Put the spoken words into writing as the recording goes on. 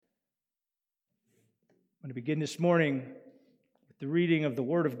I'm going to begin this morning with the reading of the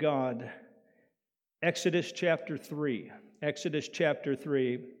Word of God, Exodus chapter 3. Exodus chapter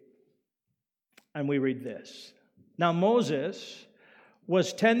 3, and we read this. Now Moses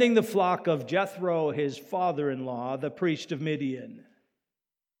was tending the flock of Jethro, his father-in-law, the priest of Midian.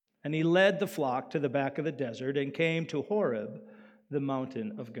 And he led the flock to the back of the desert and came to Horeb, the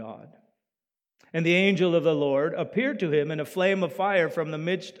mountain of God. And the angel of the Lord appeared to him in a flame of fire from the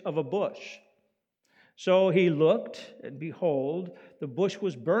midst of a bush. So he looked, and behold, the bush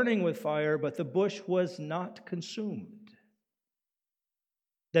was burning with fire, but the bush was not consumed.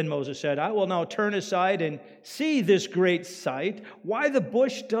 Then Moses said, I will now turn aside and see this great sight, why the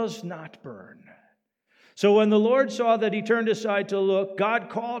bush does not burn. So when the Lord saw that he turned aside to look, God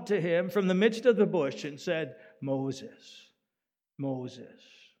called to him from the midst of the bush and said, Moses, Moses.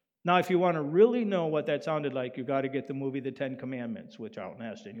 Now, if you want to really know what that sounded like, you've got to get the movie The Ten Commandments with Charlton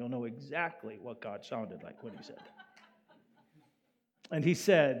Heston. You'll know exactly what God sounded like when he said. And he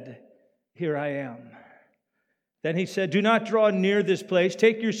said, Here I am. Then he said, Do not draw near this place.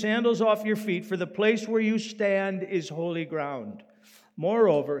 Take your sandals off your feet, for the place where you stand is holy ground.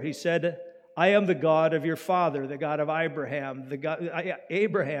 Moreover, he said, I am the God of your father, the God of Abraham, the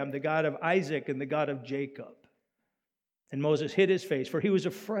God of Isaac, and the God of Jacob. And Moses hid his face, for he was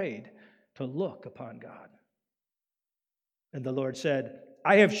afraid to look upon God. And the Lord said,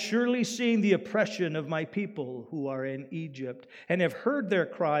 I have surely seen the oppression of my people who are in Egypt, and have heard their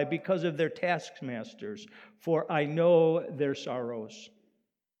cry because of their taskmasters, for I know their sorrows.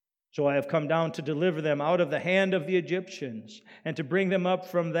 So I have come down to deliver them out of the hand of the Egyptians, and to bring them up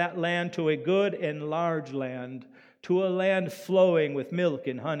from that land to a good and large land, to a land flowing with milk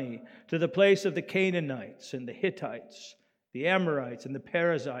and honey, to the place of the Canaanites and the Hittites, the Amorites and the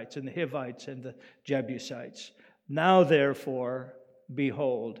Perizzites and the Hivites and the Jebusites. Now therefore,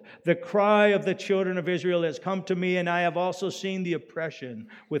 behold, the cry of the children of Israel has come to me, and I have also seen the oppression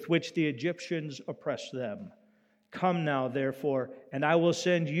with which the Egyptians oppress them. Come now, therefore, and I will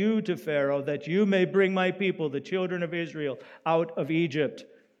send you to Pharaoh, that you may bring my people, the children of Israel, out of Egypt.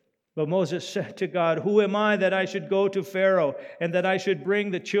 But Moses said to God, Who am I that I should go to Pharaoh, and that I should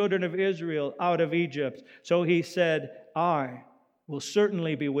bring the children of Israel out of Egypt? So he said, I will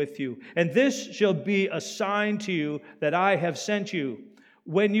certainly be with you, and this shall be a sign to you that I have sent you.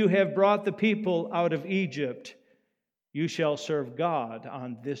 When you have brought the people out of Egypt, you shall serve God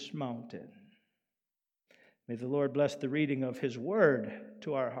on this mountain. May the Lord bless the reading of His word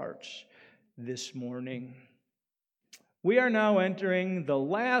to our hearts this morning. We are now entering the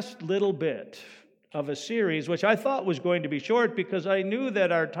last little bit of a series, which I thought was going to be short because I knew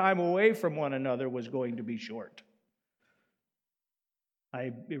that our time away from one another was going to be short.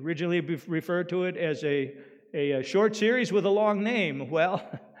 I originally referred to it as a short series with a long name. Well,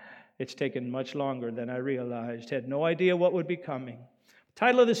 it's taken much longer than I realized. Had no idea what would be coming. The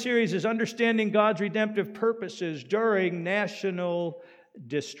title of the series is Understanding God's Redemptive Purposes During National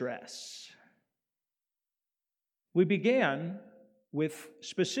Distress. We began with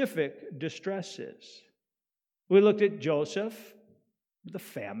specific distresses. We looked at Joseph, the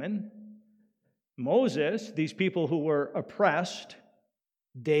famine, Moses, these people who were oppressed,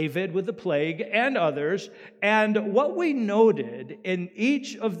 David with the plague, and others. And what we noted in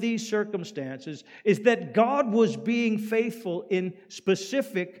each of these circumstances is that God was being faithful in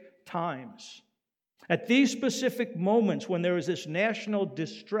specific times. At these specific moments when there was this national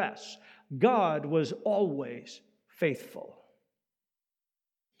distress, God was always faithful.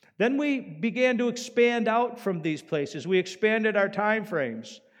 Then we began to expand out from these places. We expanded our time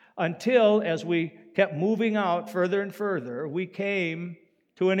frames until, as we kept moving out further and further, we came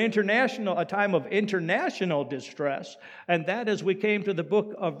to a time of international distress, and that as we came to the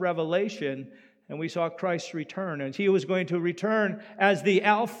book of Revelation, and we saw Christ's return, and He was going to return as the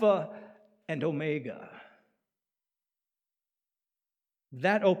Alpha and Omega.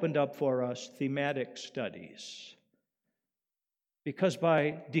 That opened up for us thematic studies. Because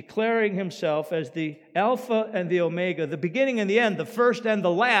by declaring Himself as the Alpha and the Omega, the beginning and the end, the first and the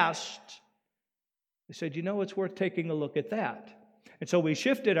last, they said, it's worth taking a look at that. And so we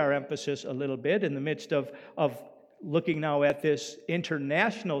shifted our emphasis a little bit in the midst of looking now at this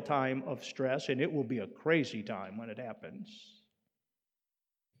international time of stress, and it will be a crazy time when it happens.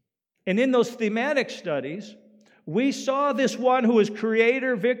 And in those thematic studies, we saw this one who is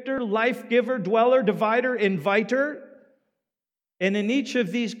creator, victor, life giver, dweller, divider, inviter. And in each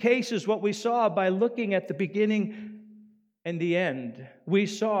of these cases, what we saw by looking at the beginning and the end, we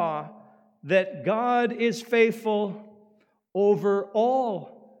saw that God is faithful over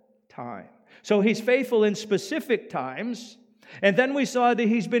all time. So He's faithful in specific times, And then we saw that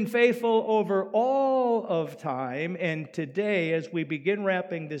he's been faithful over all of time. And today, as we begin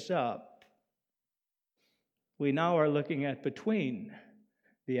wrapping this up, we now are looking at between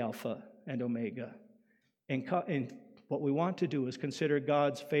the Alpha and Omega. And what we want to do is consider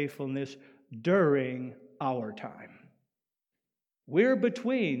God's faithfulness during our time. We're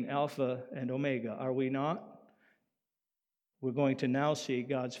between Alpha and Omega, are we not? We're going to now see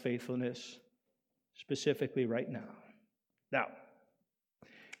God's faithfulness specifically right now. Now,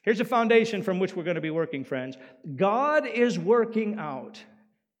 here's a foundation from which we're going to be working, friends. God is working out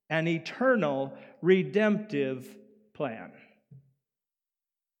an eternal redemptive plan.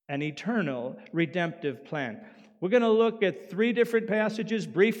 An eternal redemptive plan. We're going to look at 3 different passages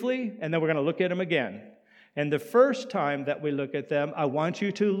briefly, and then we're going to look at them again. And the first time that we look at them, I want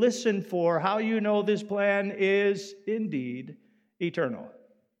you to listen for how you know this plan is indeed eternal.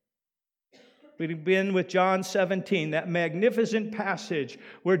 We begin with John 17, that magnificent passage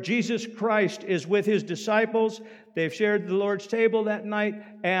where Jesus Christ is with his disciples. They've shared the Lord's table that night,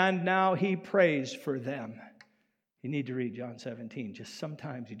 and now he prays for them. You need to read John 17. Just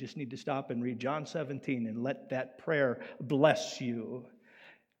sometimes you just need to stop and read John 17 and let that prayer bless you.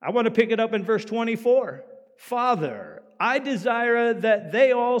 I want to pick it up in verse 24. Father, I desire that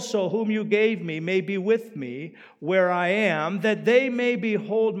they also whom you gave me may be with me where I am, that they may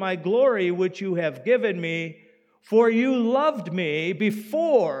behold my glory which you have given me, for you loved me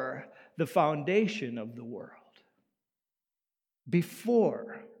before the foundation of the world.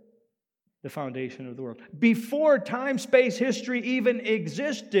 Before the foundation of the world. Before time, space, history even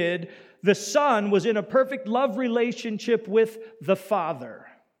existed, the Son was in a perfect love relationship with the Father.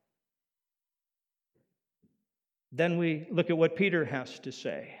 Then we look at what Peter has to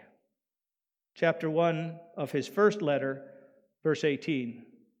say. Chapter 1 of his first letter, verse 18.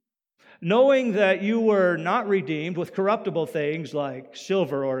 Knowing that you were not redeemed with corruptible things like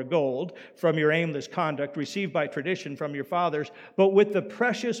silver or gold from your aimless conduct received by tradition from your fathers, but with the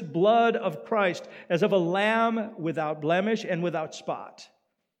precious blood of Christ as of a lamb without blemish and without spot.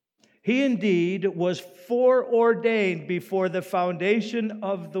 He indeed was foreordained before the foundation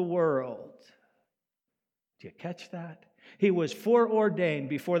of the world. Do you catch that? He was foreordained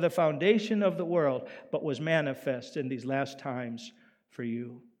before the foundation of the world, but was manifest in these last times for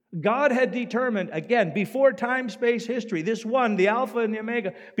you. God had determined, again, before time, space, history, this one, the Alpha and the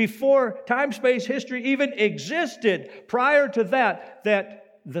Omega, before time, space, history even existed, prior to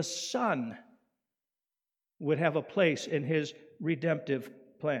that the Son would have a place in his redemptive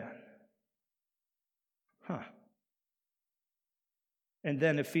plan. And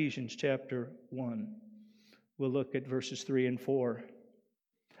then Ephesians chapter 1. We'll look at verses 3 and 4.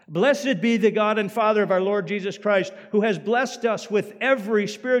 Blessed be the God and Father of our Lord Jesus Christ, who has blessed us with every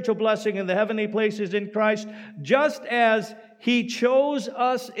spiritual blessing in the heavenly places in Christ, just as he chose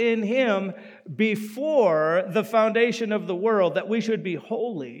us in him before the foundation of the world, that we should be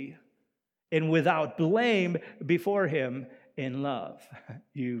holy and without blame before him in love.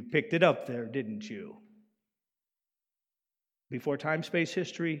 You picked it up there, didn't you? Before time, space,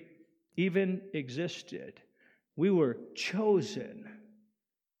 history even existed, we were chosen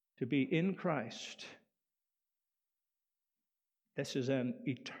to be in Christ. This is an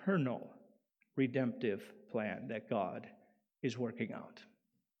eternal redemptive plan that God is working out.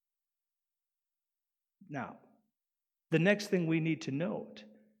 Now, the next thing we need to note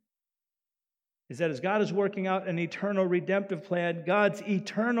is that as God is working out an eternal redemptive plan, God's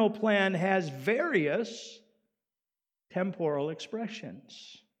eternal plan has various temporal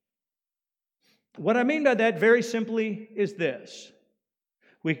expressions. What I mean by that very simply is this.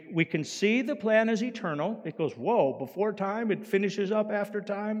 We can see the plan as eternal. It goes, before time, it finishes up after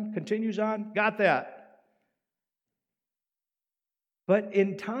time, continues on. Got that. But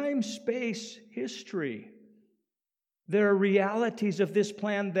in time, space, history, there are realities of this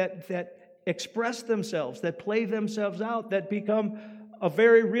plan that express themselves, that play themselves out, that become a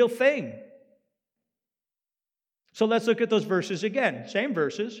very real thing. So let's look at those verses again. Same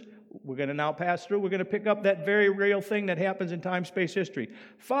verses. We're going to now pass through. We're going to pick up that very real thing that happens in time, space, history.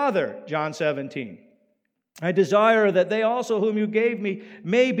 Father, John 17, I desire that they also whom you gave me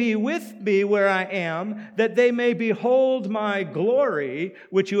may be with me where I am, that they may behold my glory,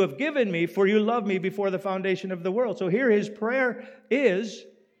 which you have given me, for you loved me before the foundation of the world. So here his prayer is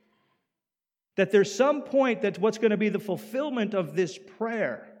that there's some point that's what's going to be the fulfillment of this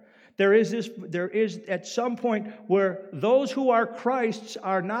prayer. There is at some point where those who are Christ's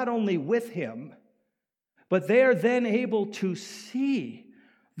are not only with him, but they are then able to see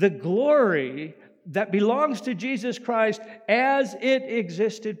the glory that belongs to Jesus Christ as it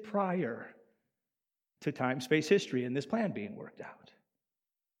existed prior. to time, space, history, and this plan being worked out.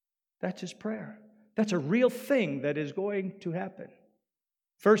 That's his prayer. That's a real thing that is going to happen.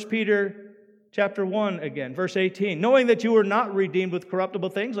 1 Peter chapter 1 again, verse 18. Knowing that you were not redeemed with corruptible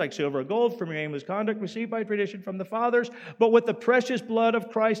things like silver or gold from your aimless conduct received by tradition from the fathers, but with the precious blood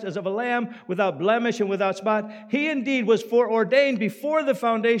of Christ as of a lamb, without blemish and without spot. He indeed was foreordained before the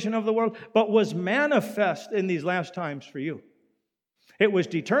foundation of the world, but was manifest in these last times for you. It was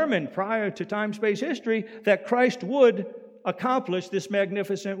determined prior to time, space, history that Christ would accomplish this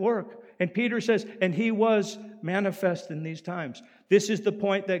magnificent work. And Peter says, and he was manifest in these times. This is the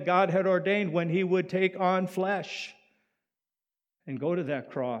point that God had ordained when he would take on flesh and go to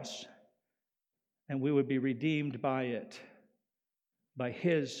that cross. And we would be redeemed by it, by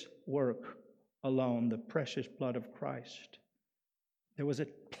his work alone, the precious blood of Christ. There was a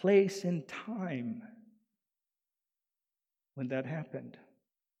place in time when that happened.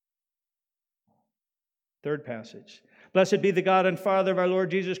 Third passage. Blessed be the God and Father of our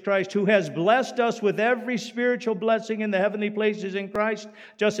Lord Jesus Christ, who has blessed us with every spiritual blessing in the heavenly places in Christ,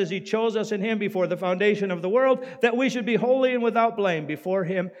 just as he chose us in him before the foundation of the world, that we should be holy and without blame before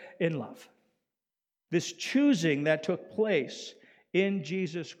him in love. This choosing that took place in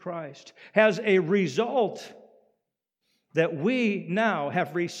Jesus Christ has a result that we now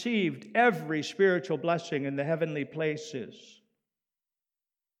have received every spiritual blessing in the heavenly places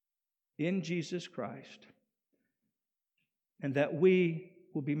in Jesus Christ, and that we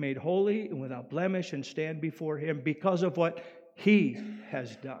will be made holy and without blemish and stand before him because of what he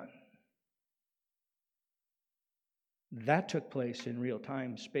has done. That took place in real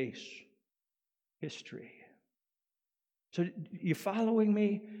time, space, history. So you following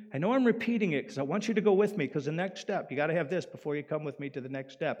me? I know I'm repeating it because I want you to go with me, because the next step, you got to have this before you come with me to the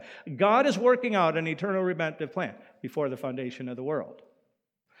next step. God is working out an eternal redemptive plan before the foundation of the world.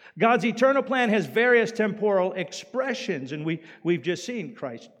 God's eternal plan has various temporal expressions, and we've just seen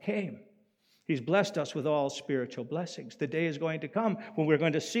Christ came. He's blessed us with all spiritual blessings. The day is going to come when we're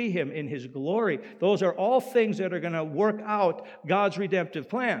going to see him in his glory. Those are all things that are going to work out God's redemptive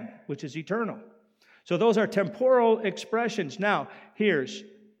plan, which is eternal. So those are temporal expressions. Now, here's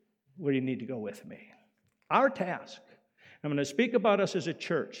where you need to go with me. Our task, I'm going to speak about us as a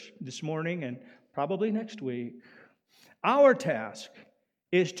church this morning and probably next week. Our task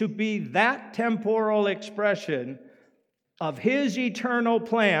is to be that temporal expression of his eternal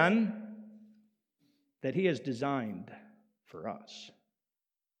plan that he has designed for us.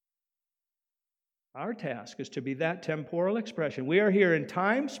 Our task is to be that temporal expression. We are here in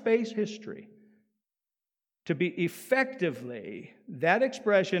time, space, history to be effectively that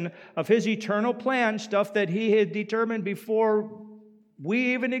expression of his eternal plan, stuff that he had determined before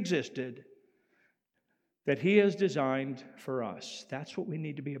we even existed, that he has designed for us. That's what we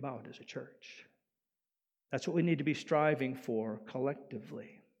need to be about as a church. That's what we need to be striving for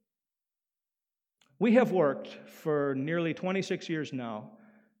collectively. We have worked for nearly 26 years now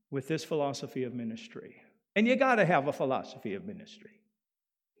with this philosophy of ministry. And you got to have a philosophy of ministry.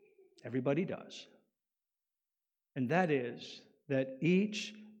 Everybody does. And that is that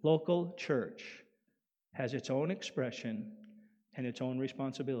each local church has its own expression and its own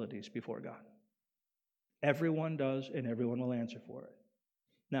responsibilities before God. Everyone does, and everyone will answer for it.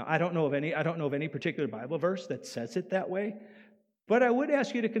 Now, I don't know of any particular Bible verse that says it that way, but I would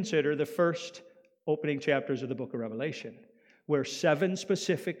ask you to consider the first opening chapters of the book of Revelation, where 7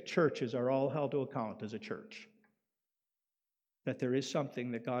 specific churches are all held to account as a church. That there is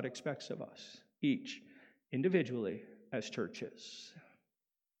something that God expects of us, each individually as churches.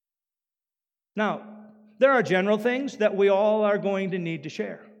 Now, there are general things that we all are going to need to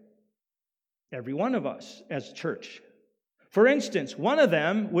share. Every one of us as a church. For instance, one of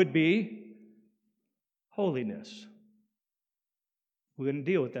them would be holiness. We're going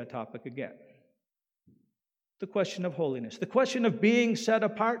to deal with that topic again. The question of holiness. The question of being set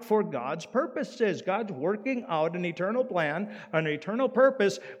apart for God's purposes. God's working out an eternal plan, an eternal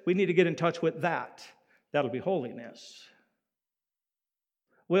purpose. We need to get in touch with that. That'll be holiness.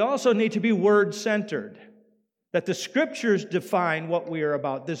 We also need to be word-centered. That the Scriptures define what we are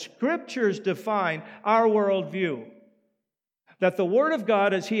about. The Scriptures define our worldview. That the Word of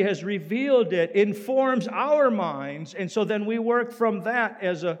God, as he has revealed it, informs our minds, and so then we work from that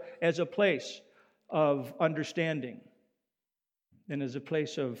as a place of understanding and as a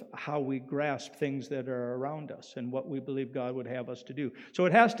place of how we grasp things that are around us and what we believe God would have us to do. So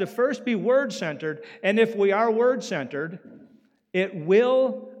it has to first be word-centered, and if we are word-centered, it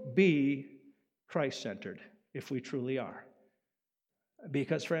will be Christ-centered if we truly are.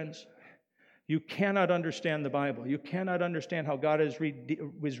 Because, friends, you cannot understand the Bible. You cannot understand how God is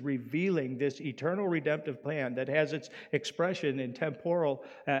revealing this eternal redemptive plan that has its expression in temporal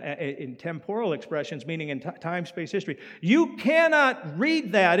expressions, meaning in time, space, history. You cannot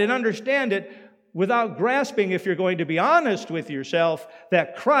read that and understand it without grasping, if you're going to be honest with yourself,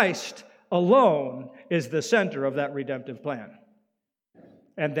 that Christ alone is the center of that redemptive plan.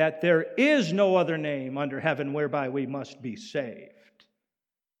 And that there is no other name under heaven whereby we must be saved.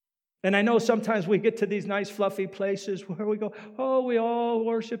 And I know sometimes we get to these nice fluffy places where we go, oh, we all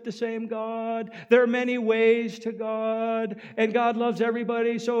worship the same God. There are many ways to God, and God loves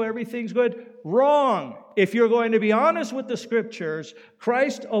everybody, so everything's good. Wrong. If you're going to be honest with the Scriptures,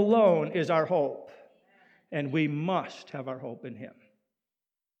 Christ alone is our hope. And we must have our hope in Him.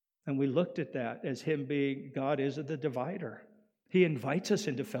 And we looked at that as Him being, God is the divider. He invites us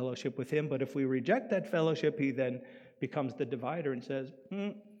into fellowship with Him, but if we reject that fellowship, He then becomes the divider and says,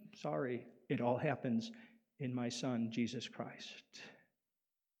 sorry, it all happens in my Son, Jesus Christ.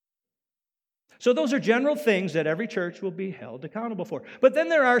 So those are general things that every church will be held accountable for. But then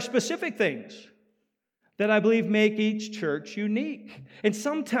there are specific things that I believe make each church unique. And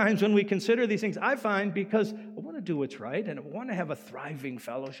sometimes when we consider these things, I find because I want to do what's right and I want to have a thriving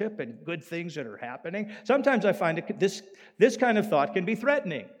fellowship and good things that are happening, sometimes I find this kind of thought can be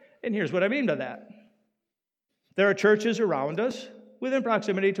threatening. And here's what I mean by that. There are churches around us, within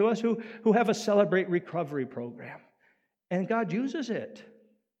proximity to us, who have a Celebrate Recovery program. And God uses it.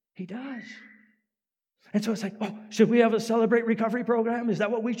 He does. And so it's like, oh, should we have a Celebrate Recovery program? Is that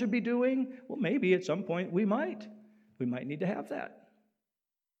what we should be doing? Well, maybe at some point we might. We might need to have that.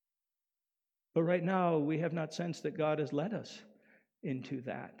 But right now, we have not sensed that God has led us into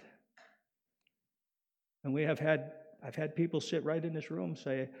that. And I've had people sit right in this room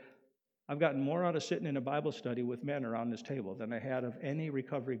say, I've gotten more out of sitting in a Bible study with men around this table than I had of any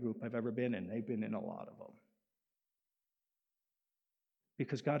recovery group I've ever been in. They've been in a lot of them.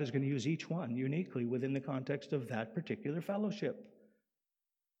 Because God is going to use each one uniquely within the context of that particular fellowship.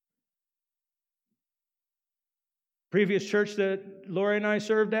 Previous church that Lori and I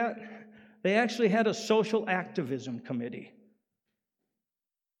served at, they actually had a social activism committee.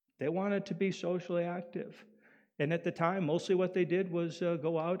 They wanted to be socially active. And at the time, mostly what they did was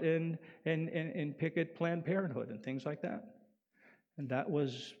go out and picket Planned Parenthood and things like that. And that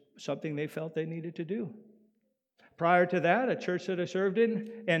was something they felt they needed to do. Prior to that, a church that I served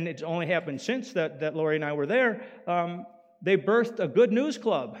in, and it's only happened since that Lori and I were there, they birthed a Good News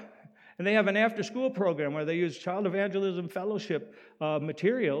Club. And they have an after-school program where they use Child Evangelism Fellowship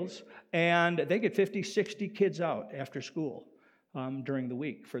materials, and they get 50, 60 kids out after school during the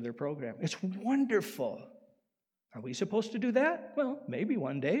week for their program. It's wonderful. Are we supposed to do that? Well, maybe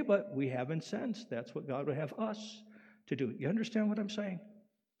one day, but we haven't sensed that's what God would have us to do. You understand what I'm saying?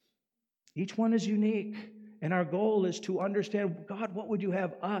 Each one is unique, and our goal is to understand, God, what would you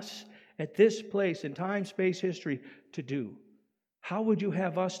have us at this place in time, space, history to do? How would you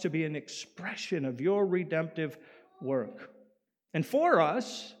have us to be an expression of your redemptive work? And for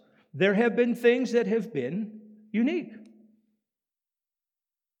us, there have been things that have been unique.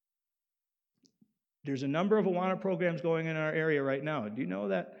 There's a number of Awana programs going in our area right now. Do you know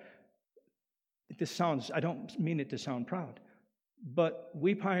that? I don't mean it to sound proud, but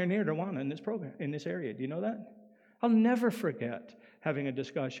we pioneered Awana in this program, in this area. Do you know that? I'll never forget having a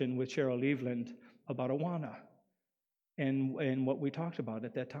discussion with Cheryl Leveland about Awana and what we talked about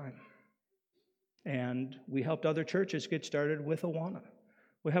at that time. And we helped other churches get started with Awana.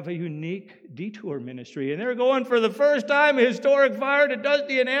 We have a unique detour ministry, and they're going for the first time a historic fire to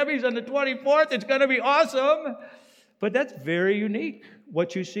Dusty and Abby's on the 24th. It's going to be awesome. But that's very unique,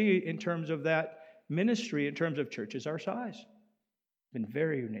 what you see in terms of that ministry, in terms of churches our size. Been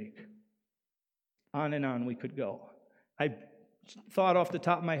very unique. On and on we could go. I thought off the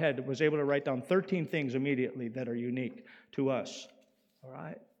top of my head, was able to write down 13 things immediately that are unique to us. All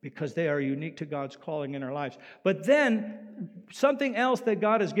right? Because they are unique to God's calling in our lives. But then, something else that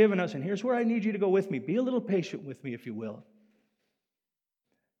God has given us, and here's where I need you to go with me. Be a little patient with me, if you will.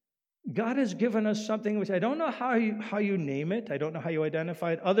 God has given us something which I don't know how you name it. I don't know how you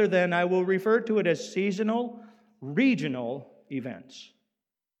identify it, other than I will refer to it as seasonal, regional events.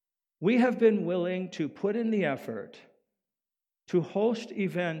 We have been willing to put in the effort to host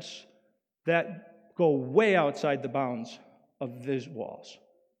events that go way outside the bounds of these walls.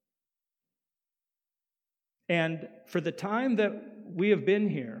 And for the time that we have been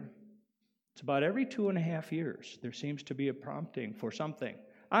here, it's about every 2.5 years, there seems to be a prompting for something.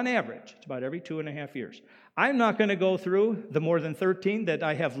 On average, it's about every 2.5 years. I'm not going to go through the more than 13 that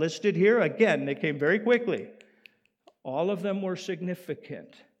I have listed here. Again, they came very quickly. All of them were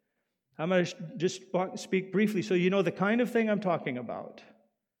significant. I'm going to just speak briefly so you know the kind of thing I'm talking about.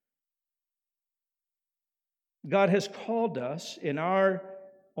 God has called us in our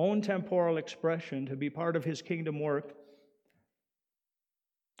own temporal expression to be part of His kingdom work.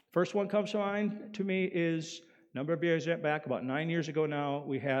 First one comes to mind to me is a number of years back, about 9 years ago now,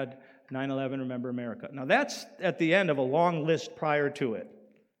 we had 9/11 Remember America. Now that's at the end of a long list prior to it.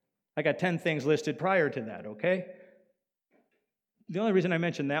 I got 10 things listed prior to that, okay? The only reason I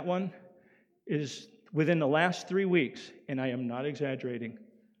mentioned that one is within the last 3 weeks, and I am not exaggerating,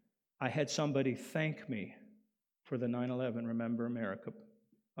 I had somebody thank me for the 9/11 Remember America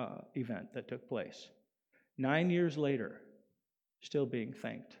event that took place. 9 years later, still being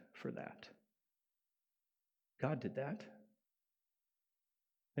thanked for that. God did that.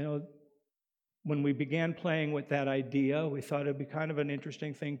 You know, when we began playing with that idea, we thought it'd be kind of an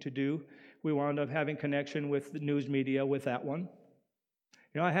interesting thing to do. We wound up having connection with the news media with that one.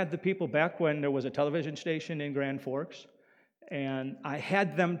 You know, I had the people back when there was a television station in Grand Forks, and I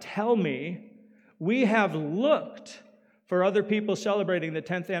had them tell me, we have looked for other people celebrating the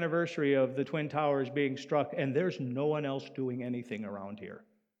 10th anniversary of the Twin Towers being struck, and there's no one else doing anything around here.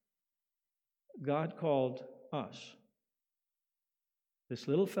 God called us, this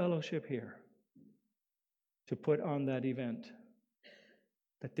little fellowship here, to put on that event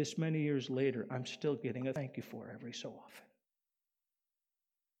that this many years later, I'm still getting a thank you for every so often.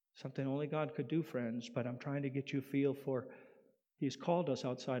 Something only God could do, friends, but I'm trying to get you a feel for He's called us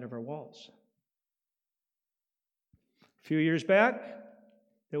outside of our walls. A few years back,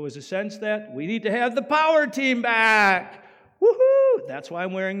 there was a sense that we need to have the power team back. Woohoo! That's why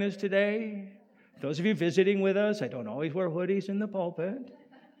I'm wearing this today. Those of you visiting with us, I don't always wear hoodies in the pulpit.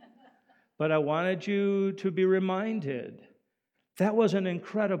 But I wanted you to be reminded that was an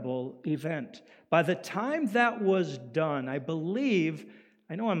incredible event. By the time that was done, I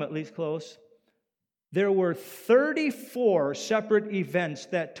know I'm at least close, there were 34 separate events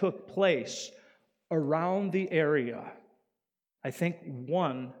that took place around the area. I think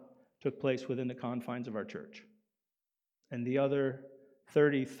one took place within the confines of our church, and the other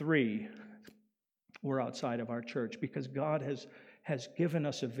 33 were outside of our church, because God has given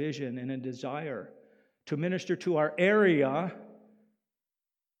us a vision and a desire to minister to our area,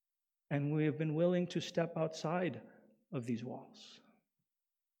 and we have been willing to step outside of these walls.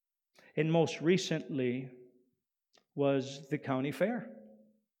 And most recently was the county fair.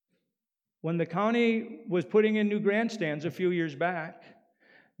 When the county was putting in new grandstands a few years back,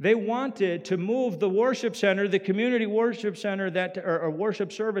 they wanted to move the worship center, the community worship center or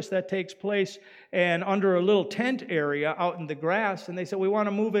worship service that takes place and under a little tent area out in the grass, and they said, we want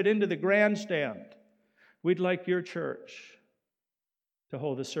to move it into the grandstand. We'd like your church to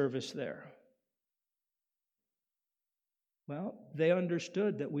hold a service there. Well, they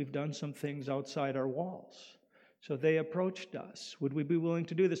understood that we've done some things outside our walls. So they approached us. Would we be willing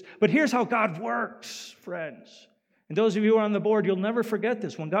to do this? But here's how God works, friends. And those of you who are on the board, you'll never forget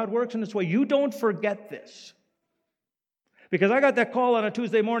this. When God works in this way, you don't forget this. Because I got that call on a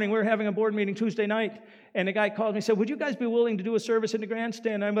Tuesday morning. We were having a board meeting Tuesday night, and a guy called me and said, would you guys be willing to do a service in the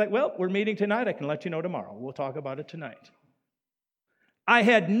grandstand? And I'm like, well, we're meeting tonight. I can let you know tomorrow. We'll talk about it tonight. I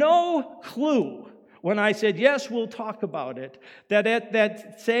had no clue when I said, yes, we'll talk about it, that at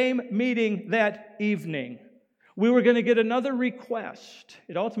that same meeting that evening, we were going to get another request.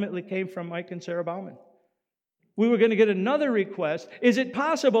 It ultimately came from Mike and Sarah Bauman. We were going to get another request. Is it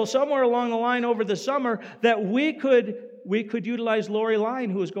possible somewhere along the line over the summer that we could utilize Lori Line,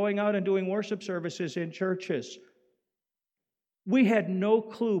 who was going out and doing worship services in churches? We had no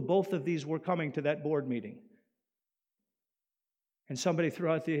clue both of these were coming to that board meeting. And somebody threw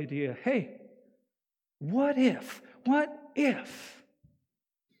out the idea, hey, what if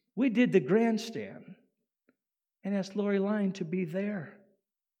we did the grandstand and asked Lori Line to be there?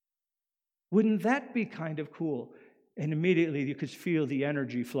 Wouldn't that be kind of cool? And immediately you could feel the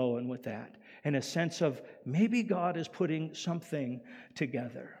energy flowing with that, and a sense of maybe God is putting something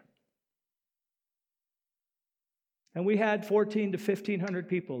together. And we had 1,400 to 1,500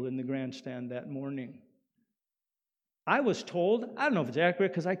 people in the grandstand that morning. I was told, I don't know if it's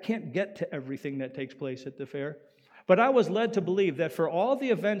accurate because I can't get to everything that takes place at the fair, but I was led to believe that for all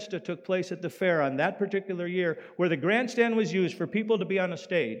the events that took place at the fair on that particular year, where the grandstand was used for people to be on a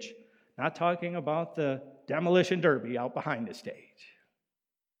stage, not talking about the demolition derby out behind the stage,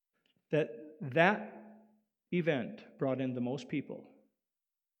 that event brought in the most people.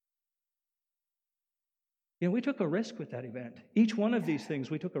 You know, we took a risk with that event. Each one of these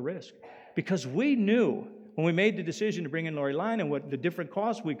things, we took a risk because we knew when we made the decision to bring in Lori Line and what the different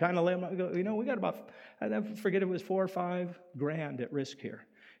costs, we kind of let them go, we got about, I forget if it was $4 or $5 grand at risk here.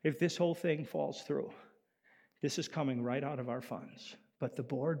 if this whole thing falls through, this is coming right out of our funds. But the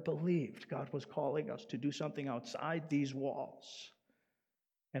board believed God was calling us to do something outside these walls.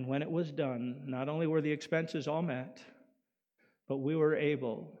 And when it was done, not only were the expenses all met, but we were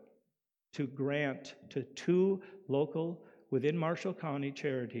able to grant to 2 local, within Marshall County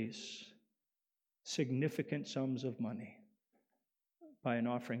charities, significant sums of money by an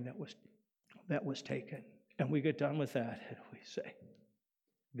offering that was taken. And we get done with that, and we say,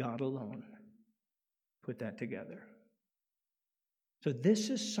 God alone put that together. So this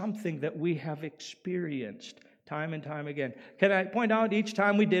is something that we have experienced time and time again. Can I point out, each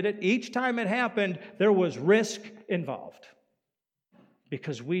time we did it, each time it happened, there was risk involved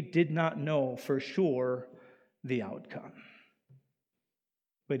because we did not know for sure the outcome.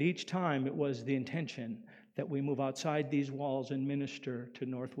 But each time it was the intention that we move outside these walls and minister to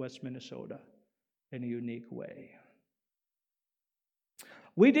Northwest Minnesota in a unique way.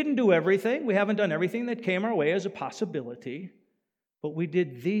 We didn't do everything. We haven't done everything that came our way as a possibility. But we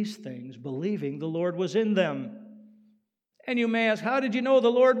did these things believing the Lord was in them. And you may ask, how did you know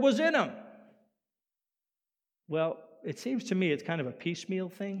the Lord was in them? Well, it seems to me it's kind of a piecemeal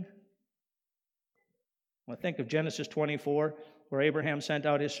thing. Well, think of Genesis 24, where Abraham sent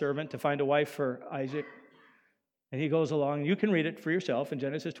out his servant to find a wife for Isaac. And he goes along, you can read it for yourself in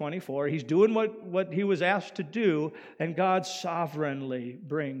Genesis 24. He's doing what he was asked to do, and God sovereignly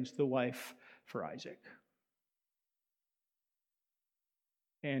brings the wife for Isaac.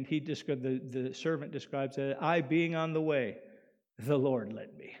 And the servant describes it, I being on the way, the Lord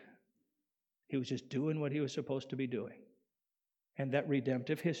led me. He was just doing what he was supposed to be doing. And that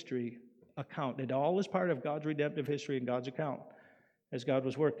redemptive history account, it all is part of God's redemptive history and God's account as God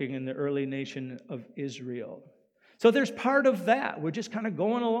was working in the early nation of Israel. So there's part of that. We're just kind of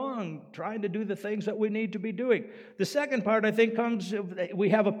going along, trying to do the things that we need to be doing. The second part, I think, comes, we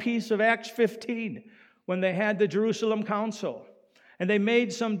have a piece of Acts 15, when they had the Jerusalem Council. And they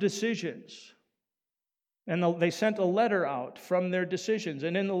made some decisions. And they sent a letter out from their decisions.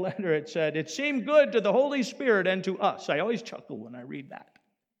 And in the letter it said, it seemed good to the Holy Spirit and to us. I always chuckle when I read that.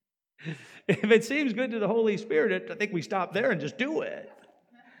 If it seems good to the Holy Spirit, I think we stop there and just do it.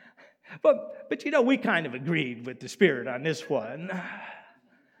 But we kind of agreed with the Spirit on this one.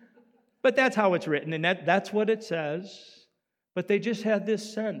 But that's how it's written, and that's what it says. But they just had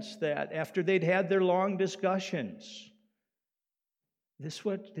this sense that after they'd had their long discussions,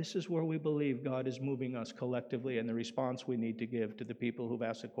 this is where we believe God is moving us collectively and the response we need to give to the people who've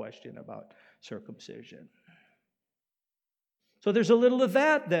asked a question about circumcision. So there's a little of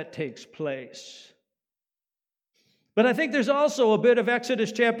that takes place. But I think there's also a bit of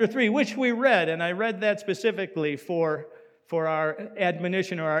Exodus chapter 3, which we read, and I read that specifically for our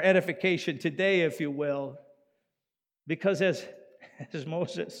admonition or our edification today, if you will. Because as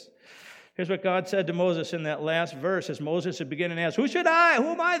Moses, here's what God said to Moses in that last verse, as Moses had begun and asked, who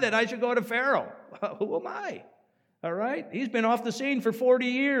am I that I should go to Pharaoh? Who am I? All right? He's been off the scene for 40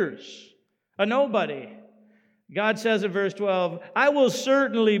 years, a nobody. God says in verse 12, I will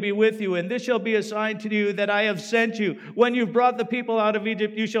certainly be with you, and this shall be a sign to you that I have sent you. When you've brought the people out of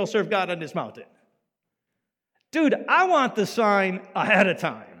Egypt, you shall serve God on this mountain. Dude, I want the sign ahead of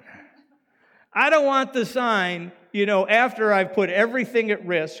time. I don't want the sign, after I've put everything at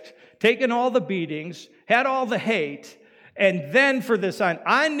risk, taken all the beatings, had all the hate, and then for the sign.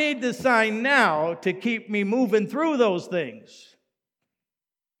 I need the sign now to keep me moving through those things.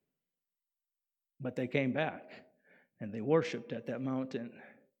 But they came back, and they worshiped at that mountain.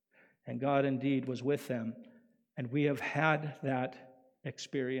 And God indeed was with them. And we have had that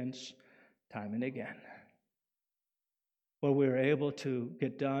experience time and again, where we were able to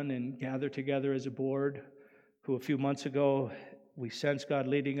get done and gather together as a board, who a few months ago, we sensed God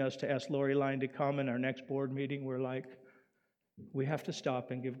leading us to ask Lori Line to come. In our next board meeting, we're like, we have to stop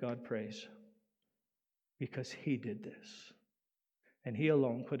and give God praise, because He did this. And He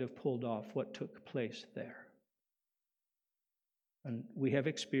alone could have pulled off what took place there. And we have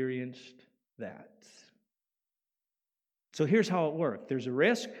experienced that. So here's how it worked. There's a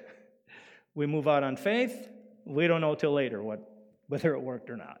risk. We move out on faith. We don't know till later whether it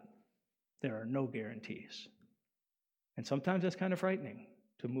worked or not. There are no guarantees. And sometimes that's kind of frightening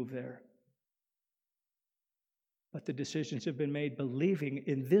to move there. But the decisions have been made believing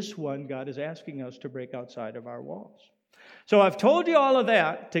in this one God is asking us to break outside of our walls. So I've told you all of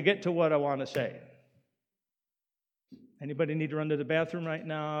that to get to what I want to say. Anybody need to run to the bathroom right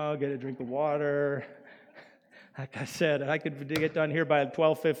now? Get a drink of water? Like I said, I could get done here by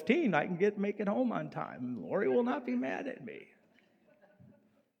 12:15. I can make it home on time. Lori will not be mad at me.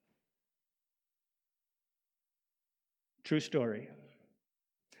 True story.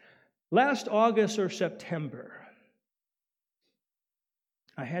 Last August or September,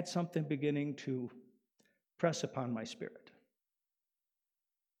 I had something beginning to press upon my spirit.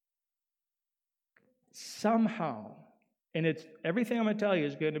 Somehow, and it's everything I'm going to tell you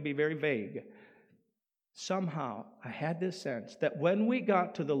is going to be very vague. Somehow, I had this sense that when we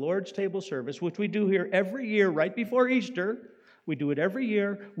got to the Lord's table service, which we do here every year right before Easter, we do it every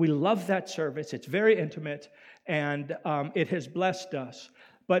year. We love that service. It's very intimate, and it has blessed us.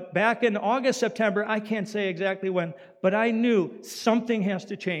 But back in August, September, I can't say exactly when, but I knew something has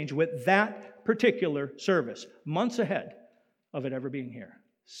to change with that particular service, months ahead of it ever being here.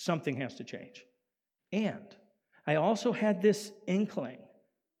 Something has to change. And I also had this inkling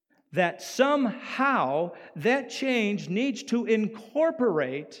that somehow that change needs to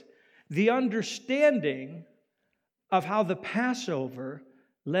incorporate the understanding of how the Passover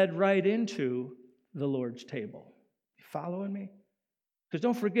led right into the Lord's table. You following me? Because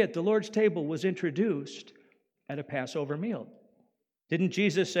don't forget, the Lord's table was introduced at a Passover meal. Didn't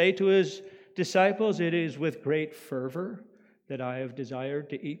Jesus say to his disciples, "It is with great fervor that I have desired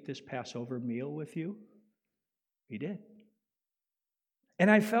to eat this Passover meal with you"? He did.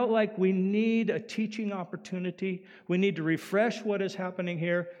 And I felt like we need a teaching opportunity. We need to refresh what is happening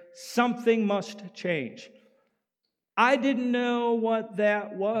here. Something must change. I didn't know what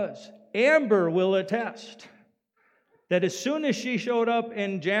that was. Amber will attest that as soon as she showed up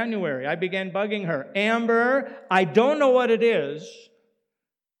in January, I began bugging her. "Amber, I don't know what it is,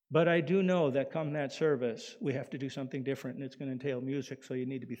 but I do know that come that service, we have to do something different, and it's going to entail music, so you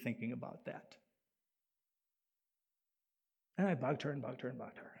need to be thinking about that." And I bugged her and bugged her and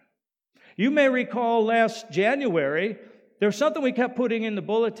bugged her. You may recall last January, there was something we kept putting in the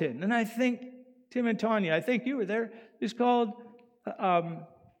bulletin, and I think, Tim and Tanya, I think you were there. It's called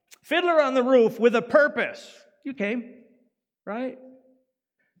Fiddler on the Roof with a Purpose. You came, right?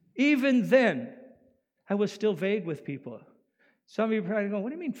 Even then, I was still vague with people. Some of you are probably going, "What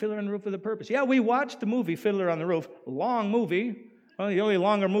do you mean Fiddler on the Roof with a Purpose?" Yeah, we watched the movie Fiddler on the Roof, long movie. Well, the only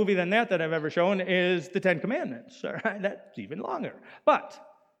longer movie than that I've ever shown is the Ten Commandments. All right? That's even longer. But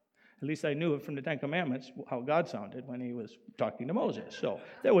at least I knew it from the Ten Commandments how God sounded when he was talking to Moses. So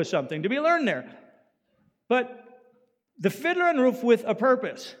there was something to be learned there. But the Fiddler on the Roof with a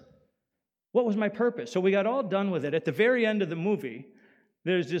Purpose. What was my purpose? So we got all done with it. At the very end of the movie,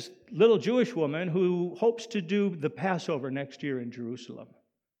 there's this little Jewish woman who hopes to do the Passover next year in Jerusalem.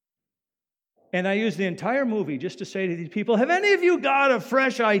 And I used the entire movie just to say to these people, have any of you got a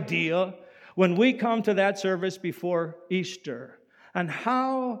fresh idea when we come to that service before Easter on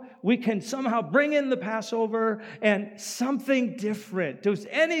how we can somehow bring in the Passover and something different? Does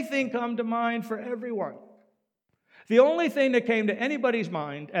anything come to mind for everyone? The only thing that came to anybody's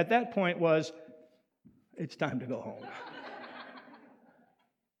mind at that point was, it's time to go home.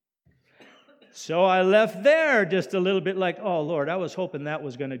 So I left there just a little bit like, oh, Lord, I was hoping that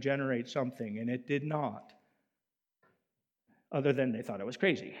was going to generate something, and it did not. Other than they thought I was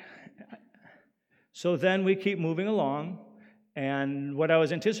crazy. So then we keep moving along, and what I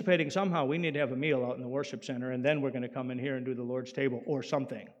was anticipating, somehow we need to have a meal out in the worship center, and then we're going to come in here and do the Lord's table or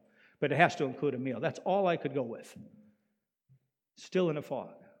something. But it has to include a meal. That's all I could go with. Still in a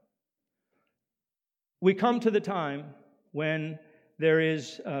fog. We come to the time when there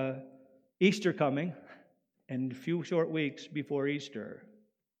is Easter coming, and a few short weeks before Easter,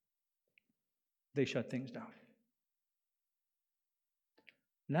 they shut things down.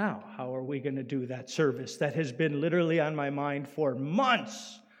 Now, how are we going to do that service that has been literally on my mind for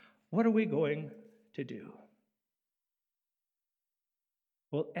months? What are we going to do?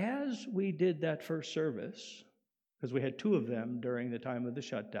 Well, as we did that first service, because we had two of them during the time of the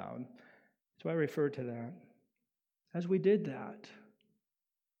shutdown, so I refer to that. As we did that,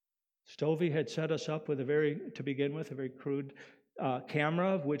 Stovey had set us up with a very crude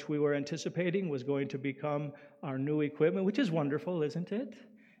camera, which we were anticipating was going to become our new equipment, which is wonderful, isn't it?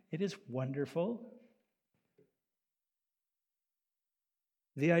 It is wonderful.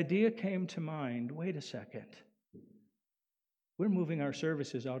 The idea came to mind, wait a second. We're moving our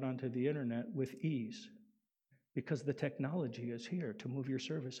services out onto the internet with ease because the technology is here to move your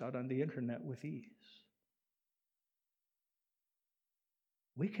service out on the internet with ease.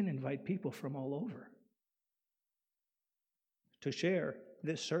 We can invite people from all over to share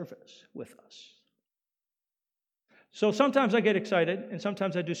this service with us. So sometimes I get excited, and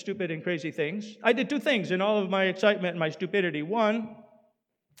sometimes I do stupid and crazy things. I did two things in all of my excitement and my stupidity. One,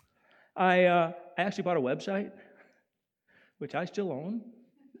 I actually bought a website, which I still own,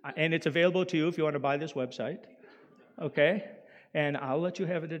 and it's available to you if you want to buy this website. Okay? And I'll let you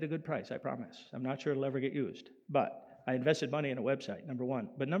have it at a good price, I promise. I'm not sure it'll ever get used, but I invested money in a website, number one.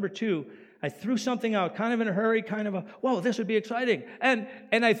 But number two, I threw something out kind of in a hurry, kind of whoa, this would be exciting. And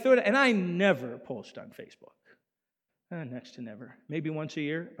I threw it, and I never post on Facebook. Next to never. Maybe once a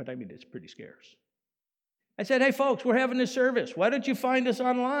year, but I mean, it's pretty scarce. I said, hey, folks, we're having this service. Why don't you find us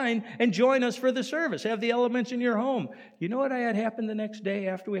online and join us for the service? Have the elements in your home. You know what I had happen the next day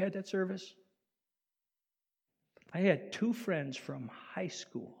after we had that service? I had 2 friends from high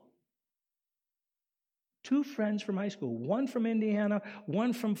school. 2 friends from high school, one from Indiana,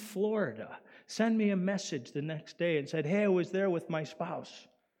 one from Florida, send me a message the next day and said, hey, I was there with my spouse.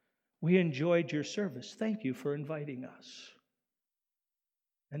 We enjoyed your service. Thank you for inviting us.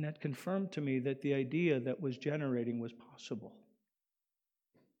 And that confirmed to me that the idea that was generating was possible.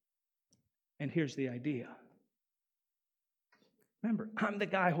 And here's the idea. Remember, I'm the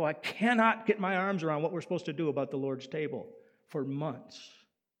guy who I cannot get my arms around what we're supposed to do about the Lord's table for months.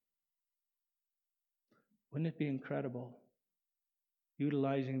 Wouldn't it be incredible,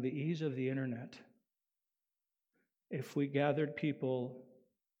 utilizing the ease of the internet, if we gathered people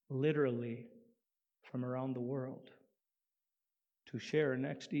literally from around the world to share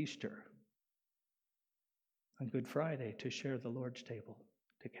next Easter, on Good Friday, to share the Lord's table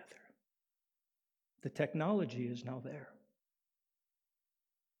together? The technology is now there.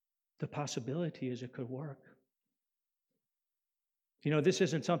 The possibility is it could work. You know, this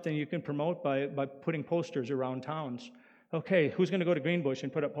isn't something you can promote by putting posters around towns. Okay, who's going to go to Greenbush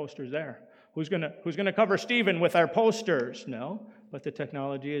and put up posters there? Who's going to cover Stephen with our posters? No, but the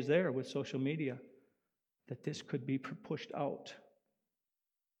technology is there with social media that this could be pushed out.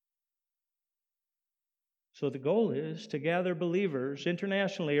 So the goal is to gather believers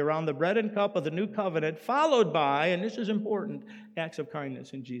internationally around the bread and cup of the new covenant, followed by, and this is important, acts of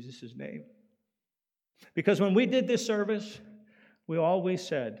kindness in Jesus' name. Because when we did this service, we always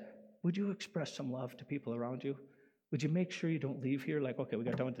said, would you express some love to people around you? Would you make sure you don't leave here like, okay, we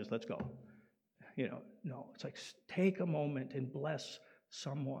got done with this, let's go. You know, no, it's like take a moment and bless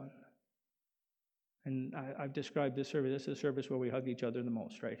someone. And I've described this service. This is a service where we hug each other the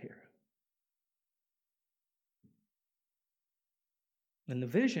most, right here. And the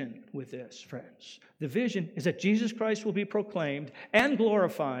vision with this, friends, the vision is that Jesus Christ will be proclaimed and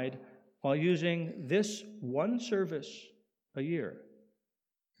glorified while using this one service a year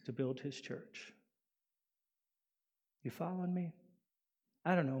to build his church. You following me?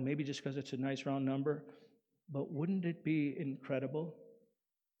 I don't know, maybe just because it's a nice round number, but wouldn't it be incredible?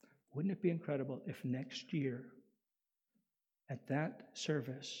 Wouldn't it be incredible if next year at that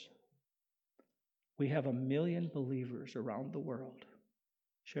service we have 1 million believers around the world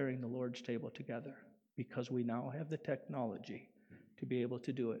sharing the Lord's table together because we now have the technology to be able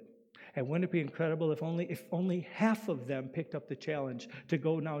to do it? And wouldn't it be incredible if only half of them picked up the challenge to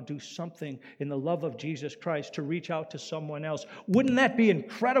go now do something in the love of Jesus Christ to reach out to someone else? Wouldn't that be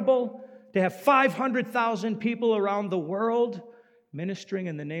incredible to have 500,000 people around the world ministering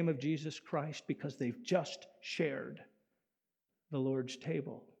in the name of Jesus Christ because they've just shared the Lord's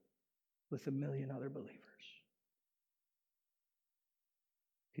table with 1 million other believers?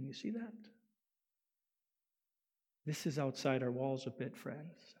 Can you see that? This is outside our walls a bit,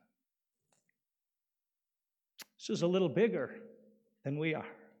 friends. This is a little bigger than we are.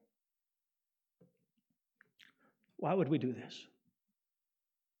 Why would we do this?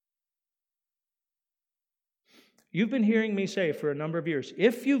 You've been hearing me say for a number of years,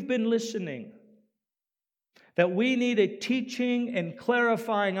 if you've been listening, that we need a teaching and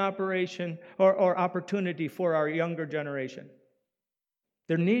clarifying operation or opportunity for our younger generation.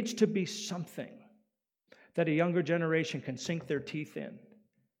 There needs to be something that a younger generation can sink their teeth in.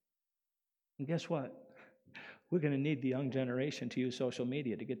 And guess what? We're going to need the young generation to use social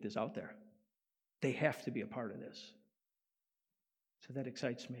media to get this out there. They have to be a part of this. So that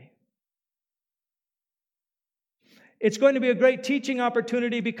excites me. It's going to be a great teaching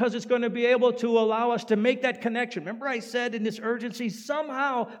opportunity because it's going to be able to allow us to make that connection. Remember I said in this urgency,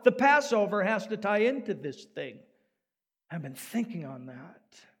 somehow the Passover has to tie into this thing. I've been thinking on that.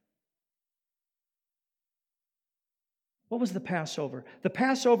 What was the Passover? The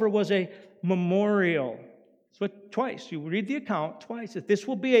Passover was a memorial. So twice, you read the account twice. This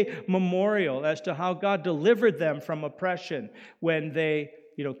will be a memorial as to how God delivered them from oppression when they,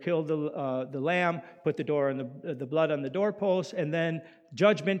 killed the lamb, put the blood on the doorpost, and then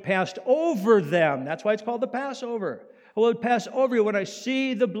judgment passed over them. That's why it's called the Passover. I will pass over you when I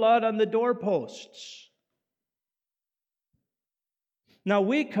see the blood on the doorposts. Now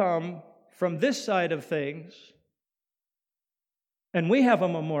we come from this side of things, and we have a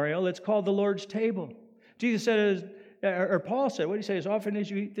memorial. It's called the Lord's table. Jesus said, or Paul said, what did he say? As often as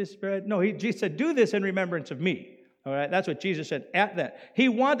you eat this bread? No, Jesus said, do this in remembrance of me. All right, that's what Jesus said at that. He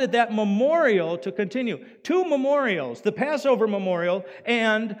wanted that memorial to continue. 2 memorials, the Passover memorial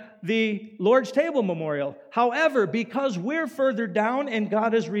and the Lord's table memorial. However, because we're further down and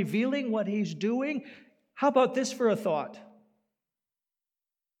God is revealing what he's doing, how about this for a thought?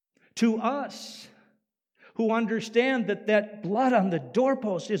 To us who understand that that blood on the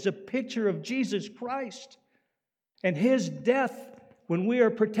doorpost is a picture of Jesus Christ and his death. When we are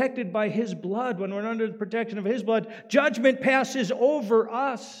protected by his blood, when we're under the protection of his blood, judgment passes over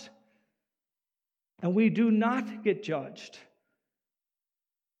us. And we do not get judged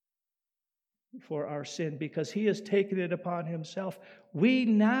for our sin because he has taken it upon himself. We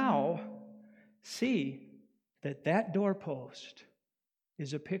now see that that doorpost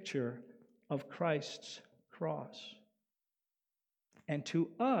is a picture of Christ's cross. And to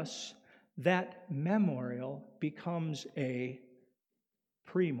us, that memorial becomes a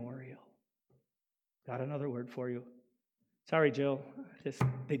premorial. Got another word for you. Sorry, Jill.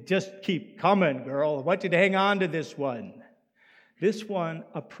 They just keep coming, girl. I want you to hang on to this one. This one,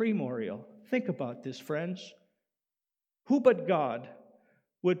 a premorial. Think about this, friends. Who but God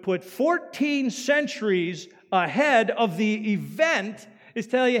would put 14 centuries ahead of the event is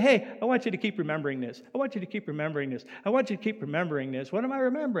tell you, hey, I want you to keep remembering this. I want you to keep remembering this. I want you to keep remembering this. What am I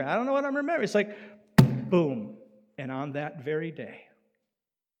remembering? I don't know what I'm remembering. It's like, boom. And on that very day,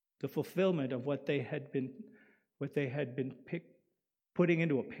 the fulfillment of what they had been putting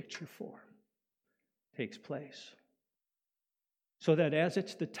into a picture form takes place. So that as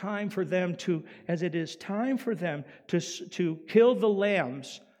it is time for them to kill the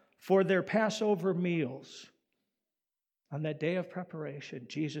lambs for their Passover meals, on that day of preparation,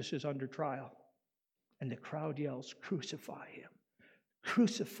 Jesus is under trial. And the crowd yells, "Crucify him!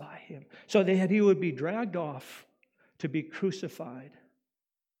 Crucify him!" So that he would be dragged off to be crucified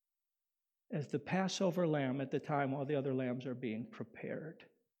as the Passover lamb at the time while the other lambs are being prepared.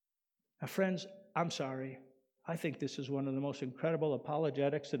 Now, friends, I'm sorry. I think this is one of the most incredible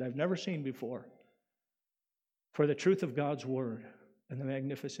apologetics that I've never seen before for the truth of God's word and the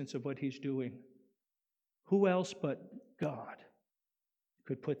magnificence of what he's doing. Who else but God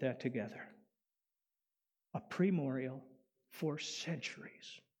could put that together? A premorial for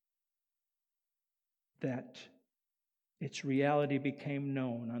centuries that its reality became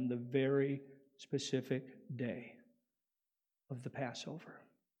known on the very specific day of the Passover.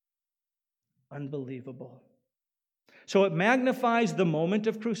 Unbelievable. So it magnifies the moment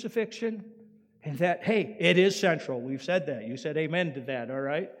of crucifixion, and that, hey, it is central. We've said that. You said amen to that, all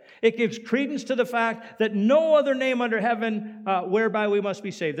right? It gives credence to the fact that no other name under heaven whereby we must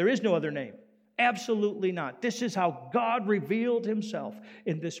be saved. There is no other name. Absolutely not. This is how God revealed himself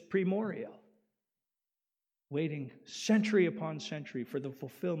in this premorial, waiting century upon century for the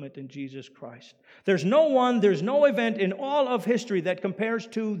fulfillment in Jesus Christ. There's no event in all of history that compares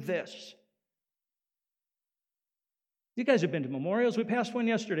to this. You guys have been to memorials. We passed one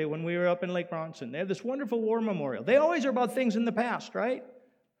yesterday when we were up in Lake Bronson. They have this wonderful war memorial. They always are about things in the past, right?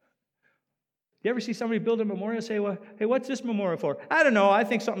 You ever see somebody build a memorial and say, well, hey, what's this memorial for? I don't know. I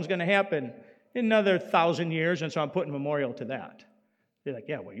think something's going to happen in another 1,000 years, and so I'm putting a memorial to that. They're like,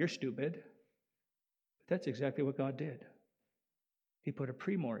 yeah, well, you're stupid. That's exactly what God did. He put a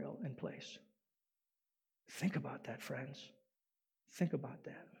premorial in place. Think about that, friends. Think about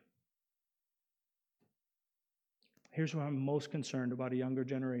that. Here's what I'm most concerned about a younger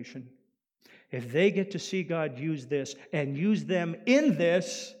generation. If they get to see God use this and use them in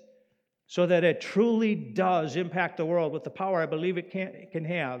this so that it truly does impact the world with the power I believe it can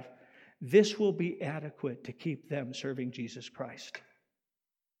have, this will be adequate to keep them serving Jesus Christ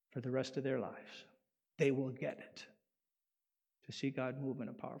for the rest of their lives. They will get it to see God move in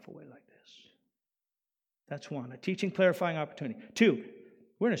a powerful way like this. That's one, a teaching, clarifying opportunity. 2,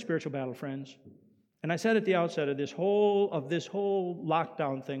 we're in a spiritual battle, friends. And I said at the outset of this whole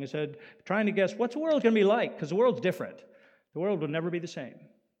lockdown thing, I said, trying to guess what's the world going to be like, because the world's different. The world will never be the same.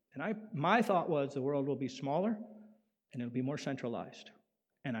 And my thought was the world will be smaller and it'll be more centralized.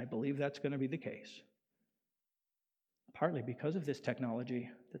 And I believe that's going to be the case. Partly because of this technology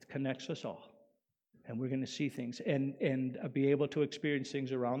that connects us all. And we're going to see things and be able to experience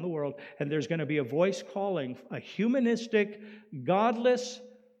things around the world. And there's going to be a voice calling, a humanistic, godless,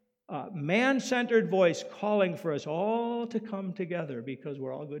 man-centered voice calling for us all to come together because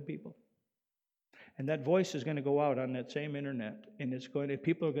we're all good people. And that voice is going to go out on that same internet, and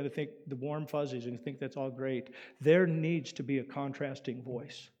people are going to think the warm fuzzies and think that's all great. There needs to be a contrasting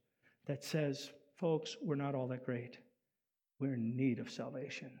voice that says, folks, we're not all that great. We're in need of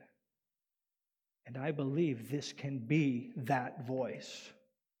salvation. And I believe this can be that voice.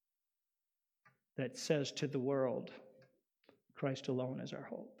 that says to the world, Christ alone is our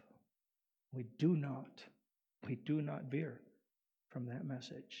hope. We do not veer from that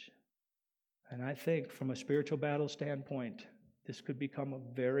message. And I think from a spiritual battle standpoint, this could become a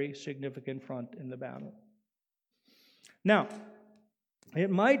very significant front in the battle. Now, it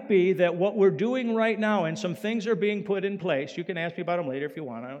might be that what we're doing right now, and some things are being put in place, you can ask me about them later if you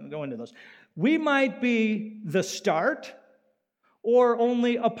want, I don't go into those. We might be the start or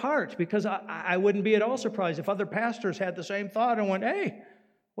only a part, because I wouldn't be at all surprised if other pastors had the same thought and went, hey,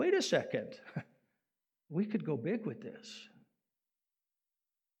 wait a second, we could go big with this.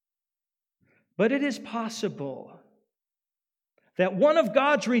 But it is possible that one of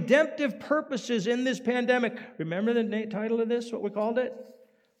God's redemptive purposes in this pandemic, remember the title of this, what we called it?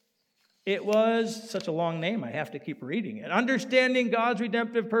 It was such a long name, I have to keep reading it. Understanding God's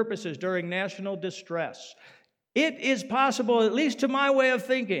redemptive purposes during national distress. It is possible, at least to my way of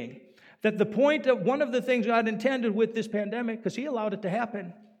thinking, that the point of one of the things God intended with this pandemic, because He allowed it to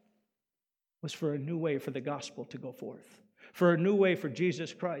happen, was for a new way for the gospel to go forth, for a new way for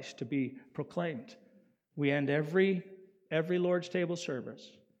Jesus Christ to be proclaimed. We end every Lord's table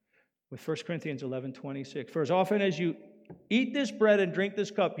service with 1 Corinthians 11:26. For as often as you eat this bread and drink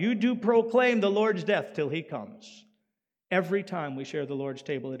this cup, you do proclaim the Lord's death till He comes. Every time we share the Lord's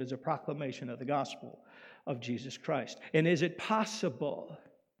table, it is a proclamation of the gospel of Jesus Christ. And is it possible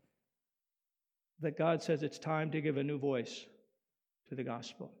that God says it's time to give a new voice to the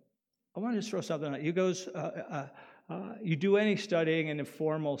gospel? I want to just throw something out. You do any studying in a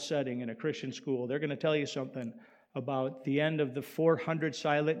formal setting in a Christian school, they're going to tell you something about the end of the 400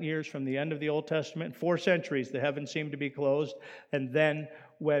 silent years from the end of the Old Testament. 4 centuries, the heavens seem to be closed. And then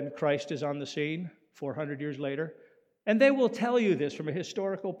when Christ is on the scene, 400 years later. And they will tell you this from a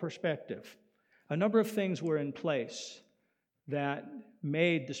historical perspective. A number of things were in place that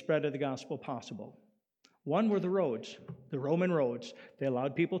made the spread of the gospel possible. One were the roads, the Roman roads. They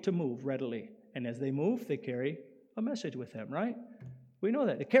allowed people to move readily. And as they move, they carry a message with them, right? We know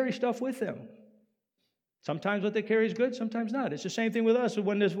that. They carry stuff with them. Sometimes what they carry is good, sometimes not. It's the same thing with us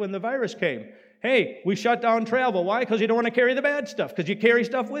when the virus came. Hey, we shut down travel. Why? Because you don't want to carry the bad stuff, because you carry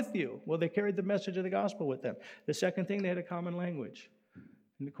stuff with you. Well, they carried the message of the gospel with them. The second thing, they had a common language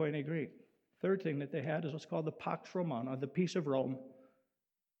in the Koine Greek. Third thing that they had is what's called the Pax Romana, the peace of Rome.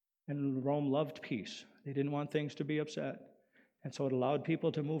 And Rome loved peace. They didn't want things to be upset. And so it allowed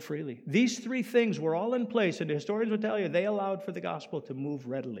people to move freely. These 3 things were all in place, and the historians will tell you they allowed for the gospel to move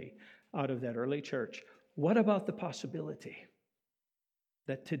readily out of that early church. What about the possibility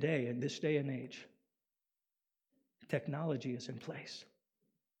that today, in this day and age, technology is in place?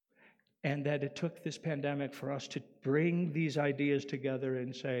 And that it took this pandemic for us to bring these ideas together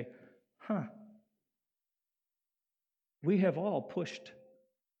and say, we have all pushed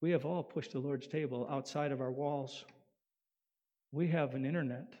the Lord's table outside of our walls. We have an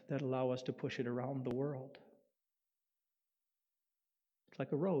internet that allows us to push it around the world. It's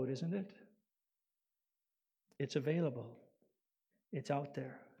like a road, isn't it? It's available. It's out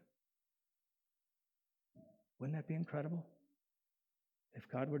there. Wouldn't that be incredible if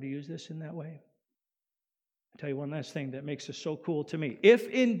God were to use this in that way? I'll tell you one last thing that makes this so cool to me. If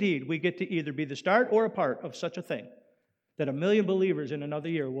indeed we get to either be the start or a part of such a thing, that 1 million believers in another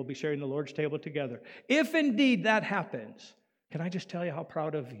year will be sharing the Lord's table together. If indeed that happens, can I just tell you how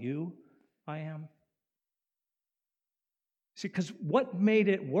proud of you I am? See, because what made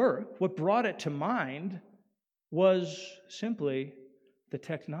it work, what brought it to mind, was simply the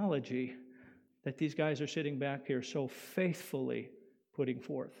technology that these guys are sitting back here so faithfully putting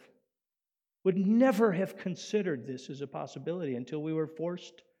forth. Would never have considered this as a possibility until we were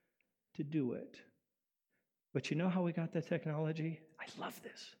forced to do it. But you know how we got that technology? I love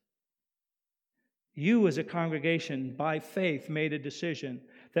this. You as a congregation, by faith, made a decision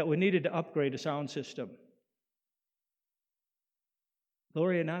that we needed to upgrade a sound system.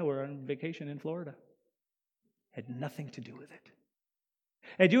 Lori and I were on vacation in Florida. Had nothing to do with it.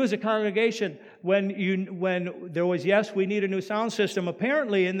 And you as a congregation, when there was, yes, we need a new sound system,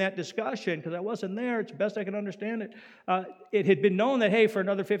 apparently in that discussion, because I wasn't there, it's best I can understand it, it had been known that, hey, for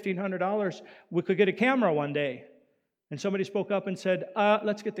another $1,500, we could get a camera one day. And somebody spoke up and said,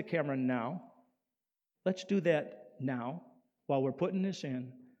 let's get the camera now. Let's do that now. While we're putting this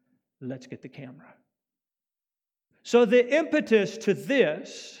in, let's get the camera. So the impetus to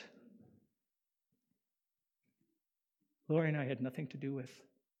this, Lori and I had nothing to do with.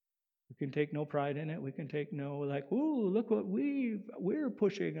 We can take no pride in it. We can take no, like, ooh, look what we're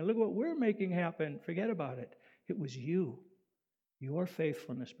pushing, and look what we're making happen. Forget about it. It was you, your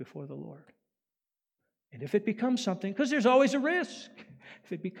faithfulness before the Lord. And if it becomes something, because there's always a risk,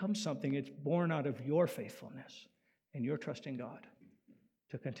 if it becomes something, it's born out of your faithfulness and your trust in God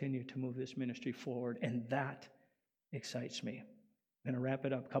to continue to move this ministry forward. And that excites me. I'm going to wrap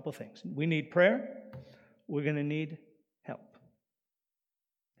it up. A couple things. We need prayer. We're going to need help.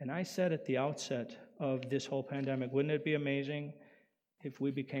 And I said at the outset of this whole pandemic, wouldn't it be amazing if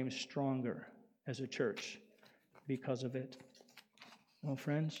we became stronger as a church because of it? Well,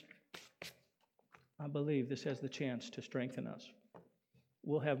 friends, I believe this has the chance to strengthen us.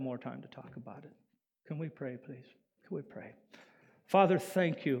 We'll have more time to talk about it. Can we pray, please? Can we pray? Father,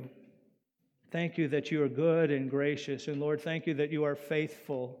 thank you. Thank you that you are good and gracious. And Lord, thank you that you are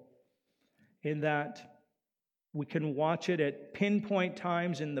faithful in that we can watch it at pinpoint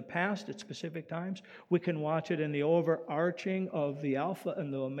times in the past, at specific times. We can watch it in the overarching of the Alpha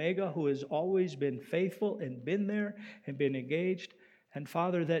and the Omega, who has always been faithful and been there and been engaged. And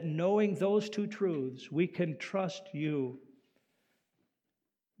Father, that knowing those two truths, we can trust you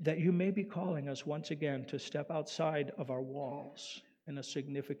that you may be calling us once again to step outside of our walls in a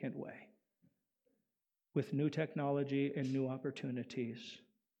significant way with new technology and new opportunities.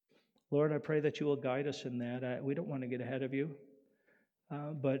 Lord, I pray that you will guide us in that. We don't want to get ahead of you,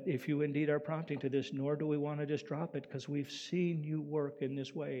 but if you indeed are prompting to this, nor do we want to just drop it, because we've seen you work in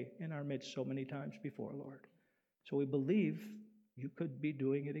this way in our midst so many times before, Lord. So we believe you could be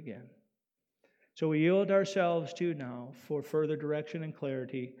doing it again. So we yield ourselves to you now for further direction and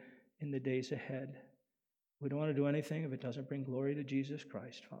clarity in the days ahead. We don't want to do anything if it doesn't bring glory to Jesus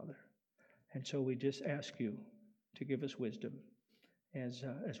Christ, Father. And so we just ask you to give us wisdom as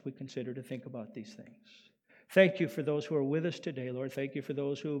we consider to think about these things. Thank you for those who are with us today, Lord. Thank you for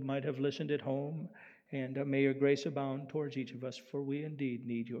those who might have listened at home. And may your grace abound towards each of us, for we indeed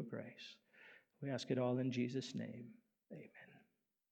need your grace. We ask it all in Jesus' name. Amen.